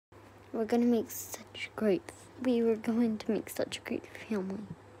We were going to make such a great family.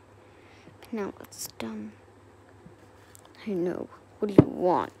 But now it's done. I know. What do you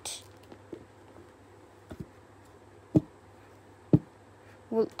want?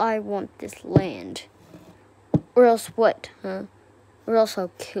 Well, I want this land. Or else what, huh? Or else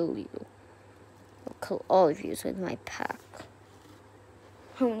I'll kill you. I'll kill all of you with my pack.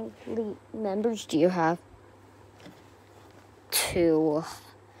 How many elite members do you have? 2.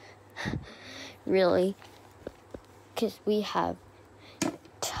 Really? Because we have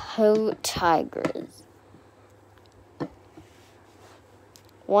 2 tigers.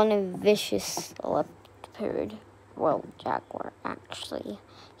 1 a vicious leopard. Well, jaguar, actually.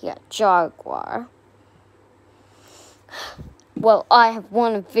 Yeah, jaguar. Well, I have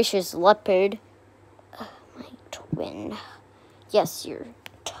 1 vicious leopard. My twin. Yes, your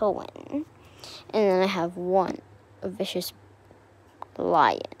twin. And then I have 1 a vicious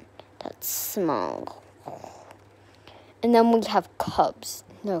lion. That's small. And then we have cubs.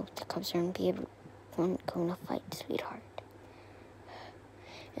 No, the cubs aren't going to fight, sweetheart.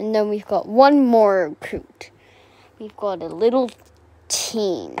 And then we've got 1 more recruit. We've got a little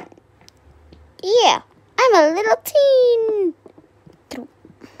teen. Yeah, I'm a little teen.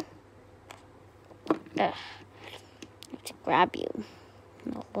 I have to grab you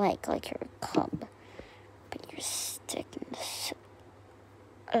in the leg like you're a cub. But you're sticking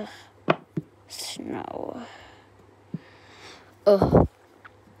to snow.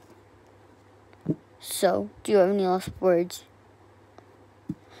 So, do you have any last words?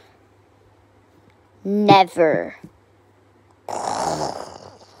 Never.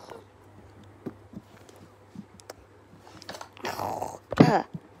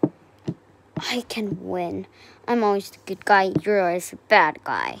 I can win. I'm always the good guy. You're always the bad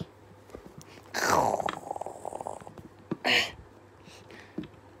guy.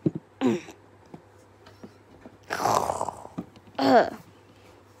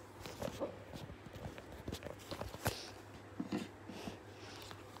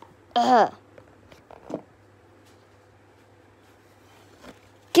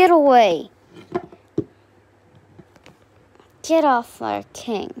 Get away. Get off our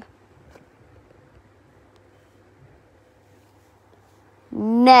king.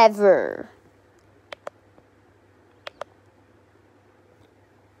 Never.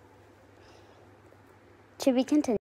 To be continued.